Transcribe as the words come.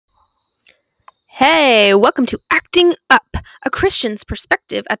Hey, welcome to Acting Up, a Christian's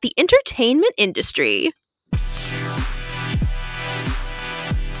perspective at the entertainment industry.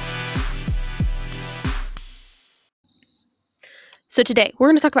 So today, we're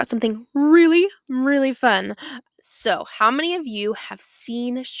going to talk about something really fun. So, how many of you have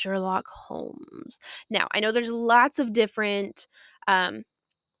seen Sherlock Holmes? Now, I know there's lots of different um,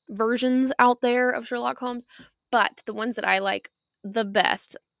 versions out there of Sherlock Holmes, but the ones that I like the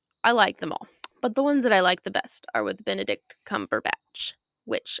best, I like them all. But the ones that I like the best are with Benedict Cumberbatch,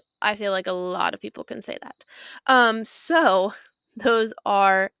 which I feel like a lot of people can say that. So those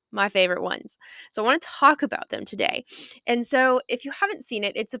are my favorite ones. So I want to talk about them today. And so if you haven't seen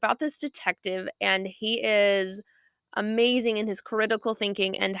it, it's about this detective, and he is amazing in his critical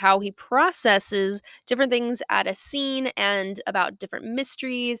thinking and how he processes different things at a scene and about different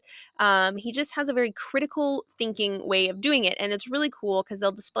mysteries. He just has a very critical thinking way of doing it, and it's really cool because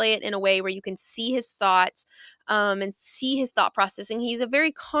they'll display it in a way where you can see his thoughts and see his thought processing. He's a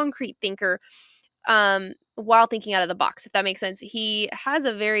very concrete thinker while thinking out of the box, if that makes sense. He has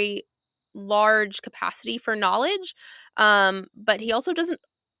a very large capacity for knowledge, but he also doesn't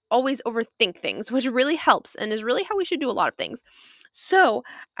always overthink things, which really helps and is really how we should do a lot of things. So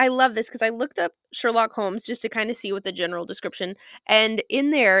I love this because I looked up Sherlock Holmes just to kind of see what the general description, and in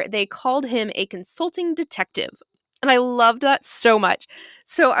there they called him a consulting detective. And I loved that so much.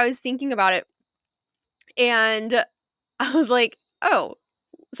 So I was thinking about it, and I was like, oh,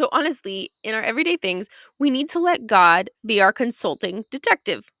 so honestly, in our everyday things, we need to let God be our consulting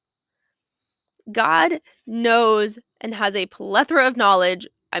detective. God knows and has a plethora of knowledge.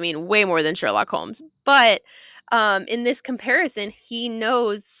 I mean, way more than Sherlock Holmes. But in this comparison, he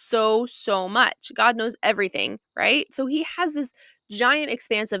knows so much. God knows everything, right? So he has this giant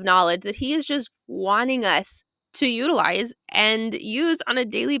expanse of knowledge that he is just wanting us to utilize and use on a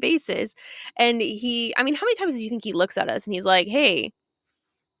daily basis. And I mean, how many times do you think he looks at us and he's like, hey,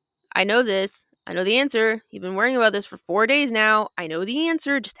 I know this. I know the answer. You've been worrying about this for 4 days now. I know the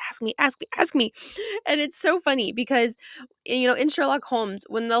answer. Just ask me, ask me, ask me. And it's so funny because, in Sherlock Holmes,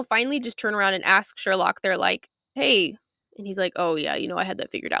 when they'll finally just turn around and ask Sherlock, they're like, hey. And he's like, oh, yeah, I had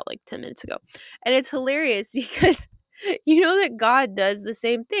that figured out like 10 minutes ago. And it's hilarious because you know that God does the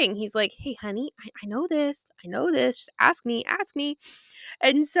same thing. He's like, hey, honey, I know this. I know this. Just ask me, ask me.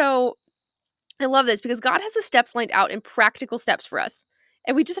 And so I love this because God has the steps lined out in practical steps for us.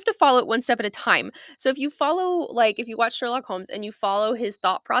 And we just have to follow it one step at a time. So if you follow, like, if you watch Sherlock Holmes and you follow his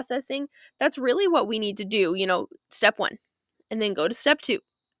thought processing, that's really what we need to do. Step one, and then go to step two,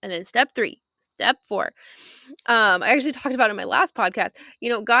 and then step three, step four. I actually talked about it in my last podcast.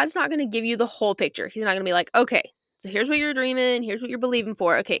 God's not going to give you the whole picture. He's not going to be like, okay, so here's what you're dreaming. Here's what you're believing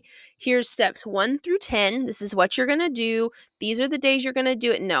for. Okay, here's steps 1 through 10. This is what you're going to do. These are the days you're going to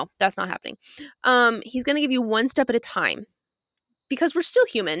do it. No, that's not happening. He's going to give you one step at a time because we're still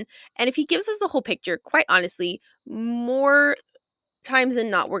human. And if he gives us the whole picture, quite honestly, more times than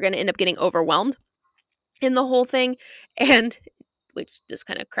not, we're going to end up getting overwhelmed in the whole thing. And which just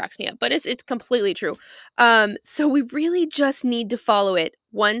kind of cracks me up, but it's completely true. So we really just need to follow it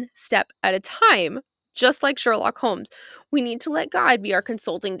one step at a time, just like Sherlock Holmes. We need to let God be our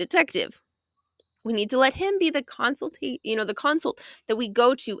consulting detective. We need to let him be the consult that we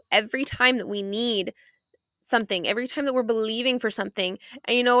go to every time that we need something, every time that we're believing for something.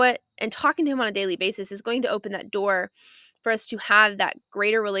 And you know what? And talking to him on a daily basis is going to open that door for us to have that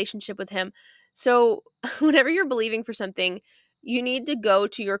greater relationship with him. So whenever you're believing for something, you need to go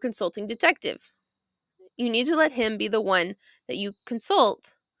to your consulting detective. You need to let him be the one that you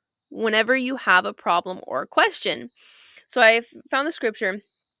consult whenever you have a problem or a question. So I found the scripture.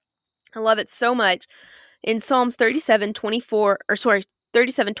 I love it so much. In Psalms 37,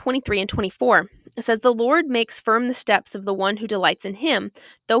 23 and 24. It says, the Lord makes firm the steps of the one who delights in him.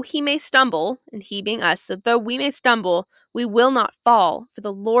 Though he may stumble, and he being us, so though we may stumble, we will not fall, for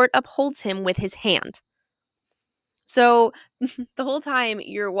the Lord upholds him with his hand. So the whole time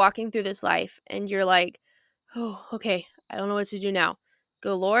you're walking through this life and you're like, oh, okay, I don't know what to do now.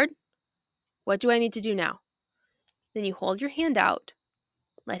 Go, Lord, what do I need to do now? Then you hold your hand out,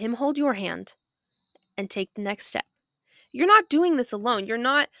 let him hold your hand, and take the next step. You're not doing this alone. You're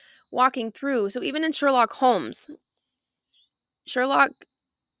not walking through. So even in Sherlock Holmes, Sherlock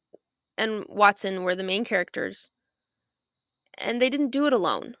and Watson were the main characters, and they didn't do it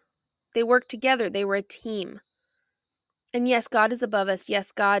alone. They worked together. They were a team. And yes, God is above us.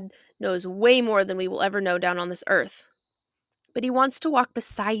 Yes, God knows way more than we will ever know down on this earth. But he wants to walk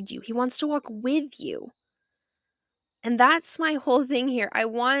beside you. He wants to walk with you. And that's my whole thing here. I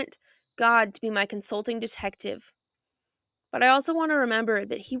want God to be my consulting detective. But I also want to remember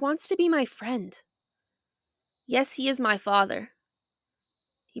that he wants to be my friend. Yes, he is my father.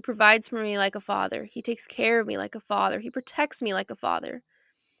 He provides for me like a father. He takes care of me like a father. He protects me like a father.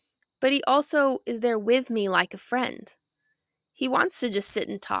 But he also is there with me like a friend. He wants to just sit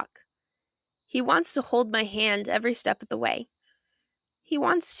and talk. He wants to hold my hand every step of the way. He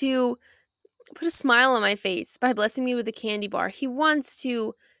wants to put a smile on my face by blessing me with a candy bar. He wants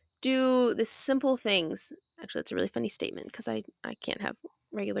to do the simple things. Actually, that's a really funny statement because I can't have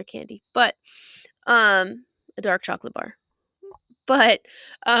regular candy, but a dark chocolate bar. But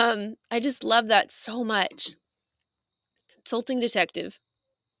I just love that so much. Consulting detective.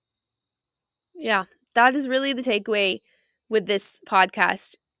 Yeah, that is really the takeaway with this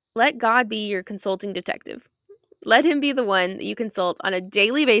podcast. Let God be your consulting detective. Let him be the one that you consult on a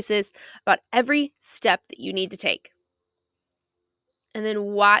daily basis about every step that you need to take. And then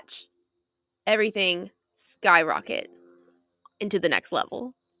watch everything skyrocket into the next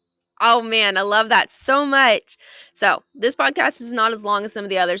level. Oh man, I love that so much. So, this podcast is not as long as some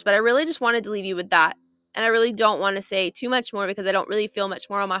of the others, but I really just wanted to leave you with that. And I really don't want to say too much more because I don't really feel much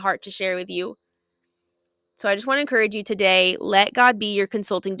more on my heart to share with you. So I just want to encourage you today, let God be your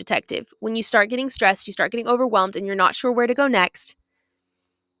consulting detective. When you start getting stressed, you start getting overwhelmed, and you're not sure where to go next,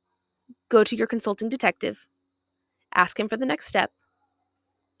 go to your consulting detective, ask him for the next step,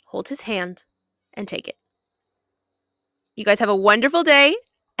 hold his hand, and take it. You guys have a wonderful day,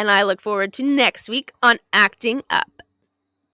 and I look forward to next week on Acting Up.